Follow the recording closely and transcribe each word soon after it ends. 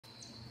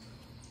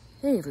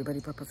Hey everybody,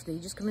 Purple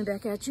just coming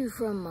back at you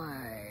from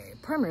my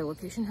primary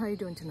location. How you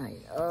doing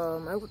tonight?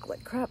 I look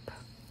like crap.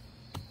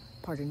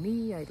 Pardon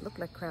me, I look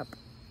like crap.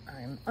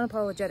 I'm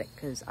unapologetic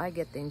because I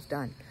get things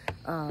done.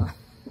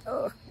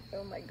 Oh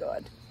my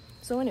god.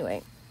 So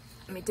anyway,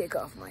 let me take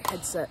off my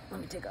headset. Let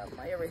me take off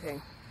my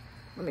everything.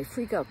 Let me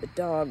freak out the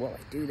dog while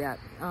I do that.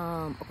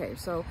 Okay,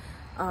 so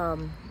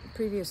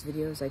previous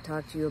videos I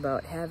talked to you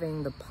about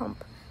having the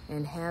pump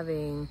and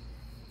having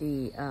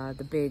the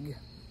big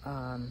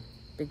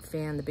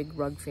fan, the big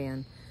rug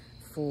fan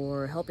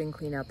for helping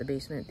clean out the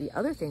basement. The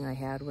other thing I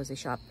had was a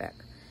shop vac,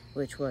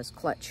 which was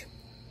clutch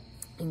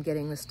in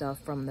getting the stuff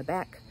from the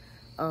back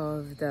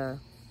of the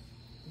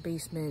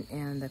basement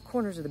and the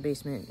corners of the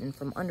basement and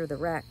from under the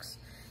racks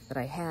that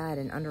I had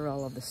and under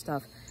all of the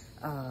stuff.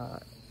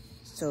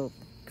 So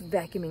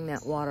vacuuming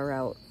that water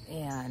out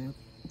and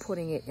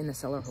putting it in the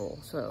cellar hole.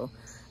 So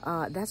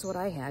that's what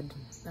I had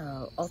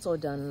also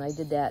done, and I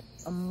did that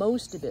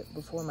most of it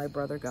before my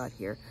brother got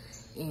here.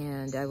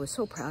 And I was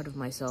so proud of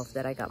myself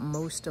that I got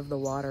most of the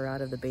water out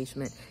of the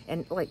basement.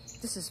 And like,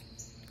 this is,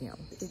 you know,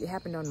 it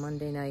happened on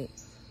Monday night,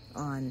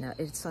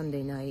 it's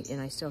Sunday night, and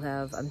I'm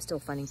still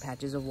finding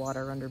patches of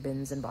water under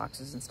bins and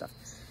boxes and stuff.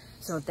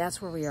 So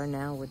that's where we are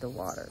now with the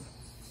water.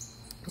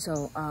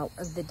 So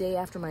the day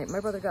after my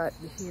brother got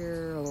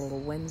here, a little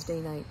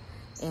Wednesday night,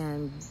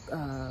 and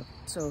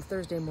so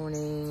Thursday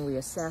morning we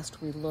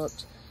assessed, we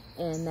looked,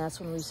 and that's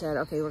when we said,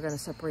 okay, we're going to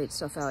separate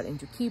stuff out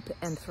into keep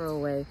and throw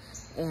away,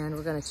 and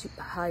we're going to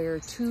hire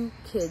 2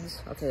 kids.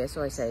 Okay,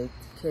 so I say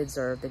kids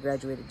are the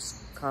graduated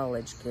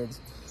college kids,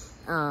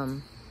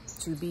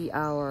 to be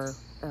our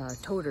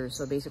toters.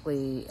 So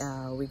basically,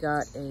 we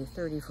got a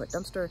 30-foot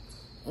dumpster,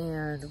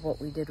 and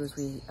what we did was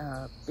we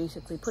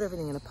basically put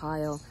everything in a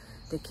pile.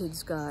 The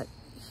kids got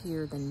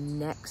here the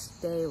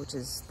next day, which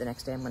is the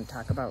next day I'm going to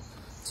talk about,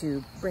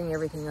 to bring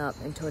everything up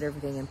and tote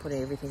everything and put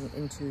everything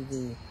into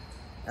the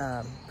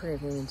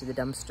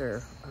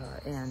dumpster.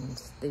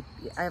 And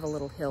I have a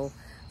little hill,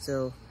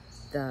 so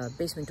the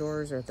basement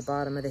doors are at the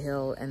bottom of the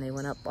hill, and they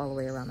went up all the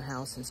way around the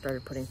house and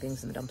started putting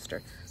things in the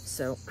dumpster.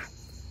 So,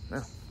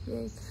 well,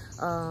 yay.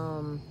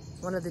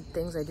 One of the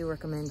things I do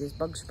recommend is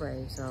bug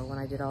spray. So when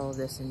I did all of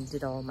this and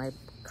did all my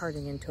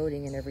carting and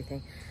toting and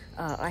everything,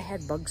 I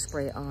had bug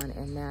spray on,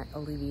 and that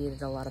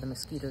alleviated a lot of the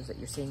mosquitoes that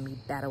you're seeing me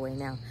bat away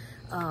now.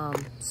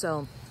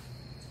 So,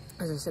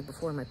 as I said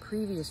before in my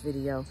previous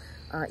video,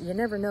 you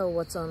never know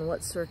what's on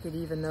what circuit,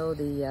 even though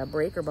the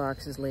breaker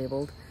box is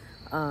labeled,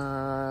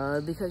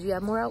 because you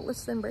have more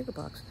outlets than breaker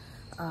box.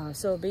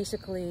 So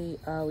basically,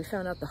 we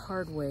found out the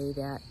hard way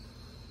that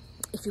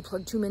if you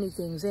plug too many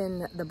things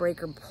in, the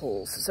breaker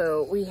pulls.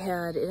 So we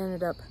had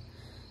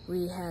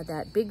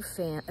that big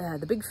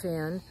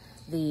fan,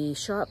 the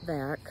shop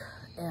vac,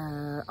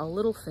 a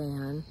little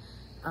fan,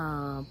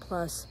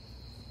 plus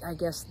I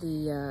guess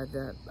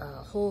the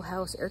whole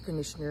house air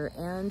conditioner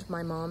and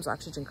my mom's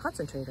oxygen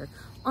concentrator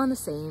on the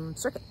same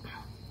circuit.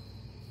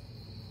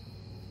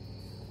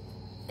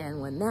 And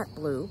when that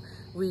blew,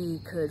 we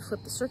could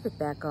flip the circuit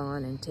back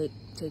on and take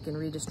and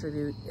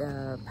redistribute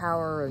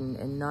power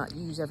and not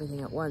use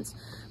everything at once.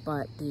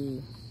 But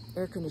the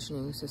air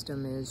conditioning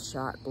system is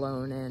shot,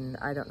 blown, and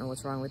I don't know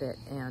what's wrong with it.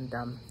 And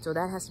so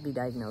that has to be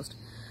diagnosed.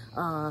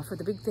 For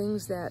the big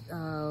things that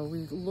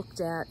we looked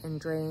at and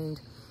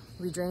drained,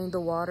 we drained the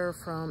water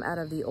from out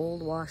of the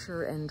old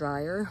washer and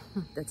dryer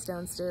that's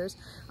downstairs.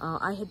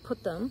 I had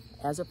put them,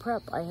 as a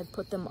prep, I had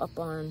put them up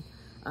on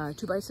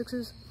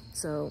 2x6s.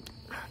 So,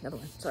 another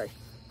one, sorry,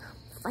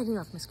 fighting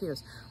off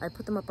mosquitoes. I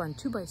put them up on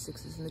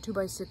 2x6s, and the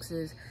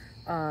 2x6s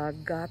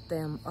got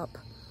them up,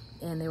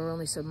 and they were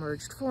only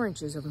submerged 4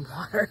 inches of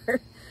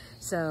water.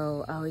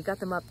 So we got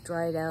them up,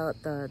 dried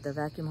out, the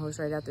vacuum hose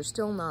dried out. They're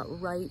still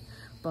not right,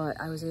 but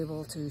I was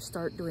able to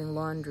start doing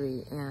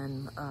laundry.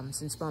 And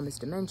since Mom has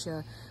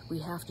dementia, we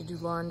have to do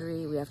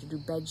laundry, we have to do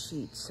bed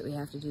sheets, we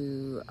have to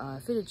do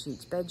fitted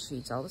sheets, bed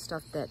sheets, all the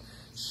stuff that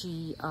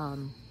she,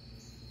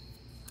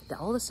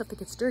 all the stuff that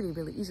gets dirty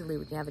really easily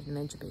when you have a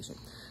dementia patient.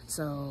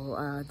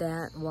 So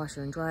that,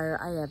 washer and dryer.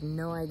 I have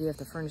no idea if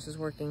the furnace is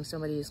working.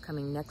 Somebody is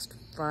coming next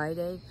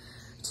Friday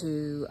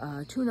to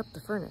tune up the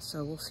furnace,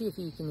 so we'll see if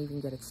he can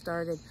even get it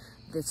started.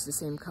 It's the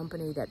same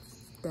company that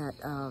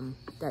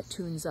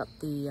tunes up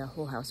the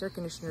whole house air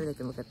conditioner. They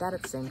can look at that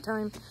at the same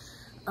time.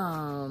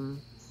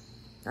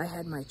 I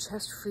had my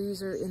chest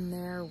freezer in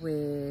there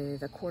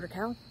with a quarter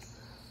cow,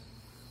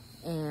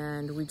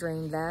 and we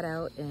drained that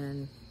out,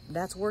 and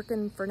that's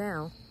working for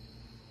now.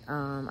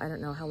 I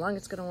don't know how long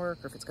it's going to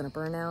work, or if it's going to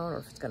burn out, or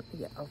if it's going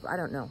to, I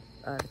don't know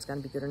if it's going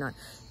to be good or not.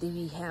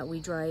 We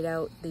dried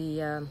out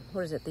the,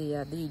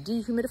 the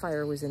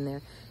dehumidifier was in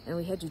there, and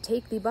we had to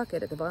take the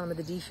bucket at the bottom of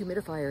the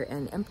dehumidifier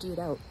and empty it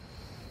out.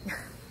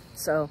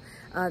 So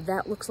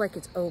that looks like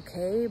it's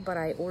okay, but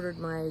I ordered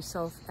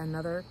myself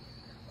another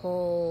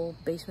whole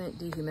basement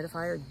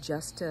dehumidifier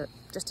just to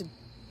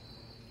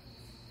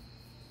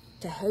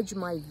hedge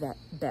my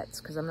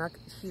bets, because I'm not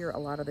here a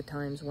lot of the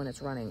times when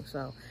it's running.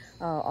 So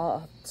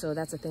so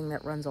that's a thing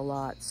that runs a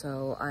lot.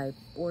 So I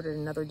ordered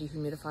another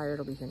dehumidifier.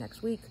 It'll be here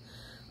next week,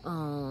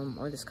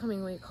 or this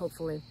coming week,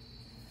 hopefully.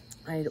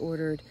 I had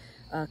ordered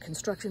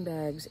construction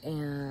bags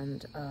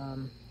and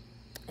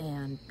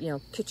you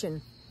know,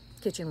 kitchen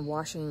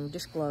washing,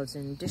 dish gloves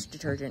and dish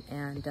detergent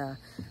and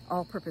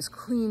all-purpose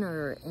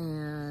cleaner,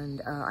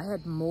 and I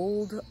had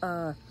mold,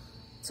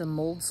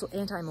 some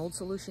anti-mold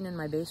solution in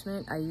my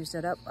basement. I used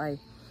that up. I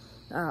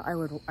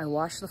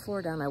washed the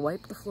floor down. I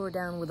wiped the floor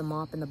down with a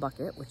mop in the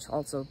bucket, which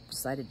also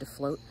decided to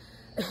float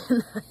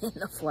in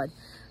the flood.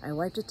 I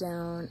wiped it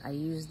down. I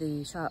used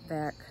the shop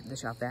vac.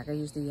 I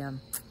used the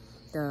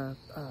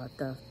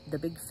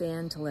big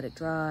fan to let it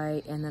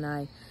dry, and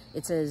then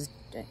it says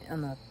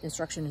on the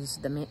instructions,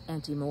 the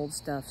anti-mold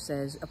stuff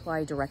says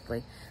apply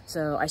directly.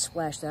 So I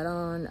splashed that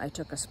on. I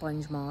took a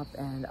sponge mop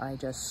and I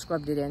just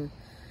scrubbed it in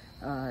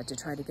to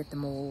try to get the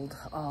mold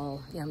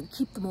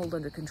keep the mold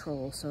under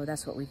control. So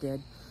that's what we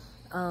did.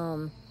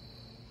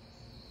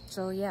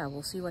 So yeah,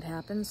 we'll see what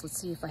happens. Let's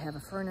see if I have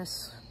a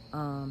furnace.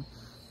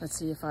 Let's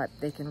see if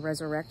they can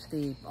resurrect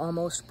the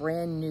almost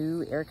brand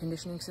new air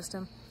conditioning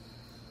system.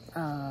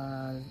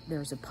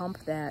 There's a pump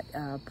that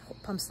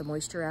pumps the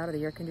moisture out of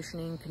the air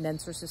conditioning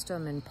condenser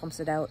system and pumps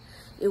it out.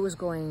 It was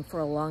going for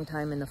a long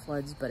time in the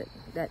floods, but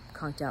that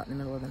conked out in the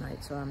middle of the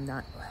night, so I'm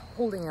not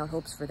holding out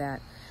hopes for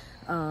that.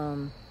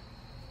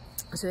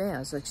 So yeah, I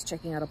was like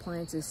checking out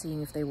appliances,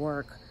 seeing if they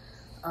work.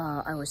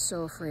 I was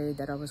so afraid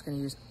that I was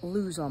going to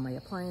lose all my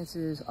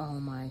appliances, all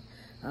my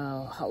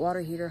hot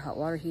water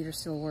heater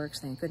still works,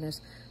 thank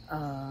goodness.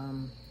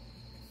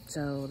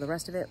 So the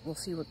rest of it, we'll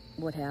see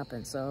what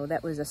happens. So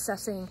that was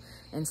assessing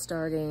and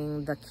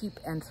starting the keep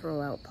and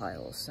throw out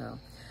piles. So,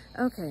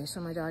 okay,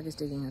 so my dog is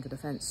digging under the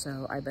fence,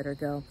 so I better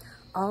go.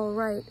 All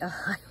right,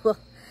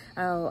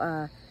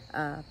 I'll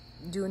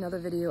do another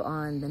video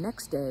on the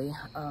next day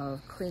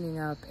of cleaning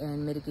up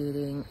and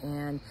mitigating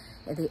and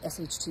the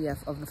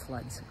SHTF of the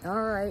floods.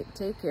 All right,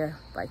 take care.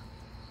 Bye.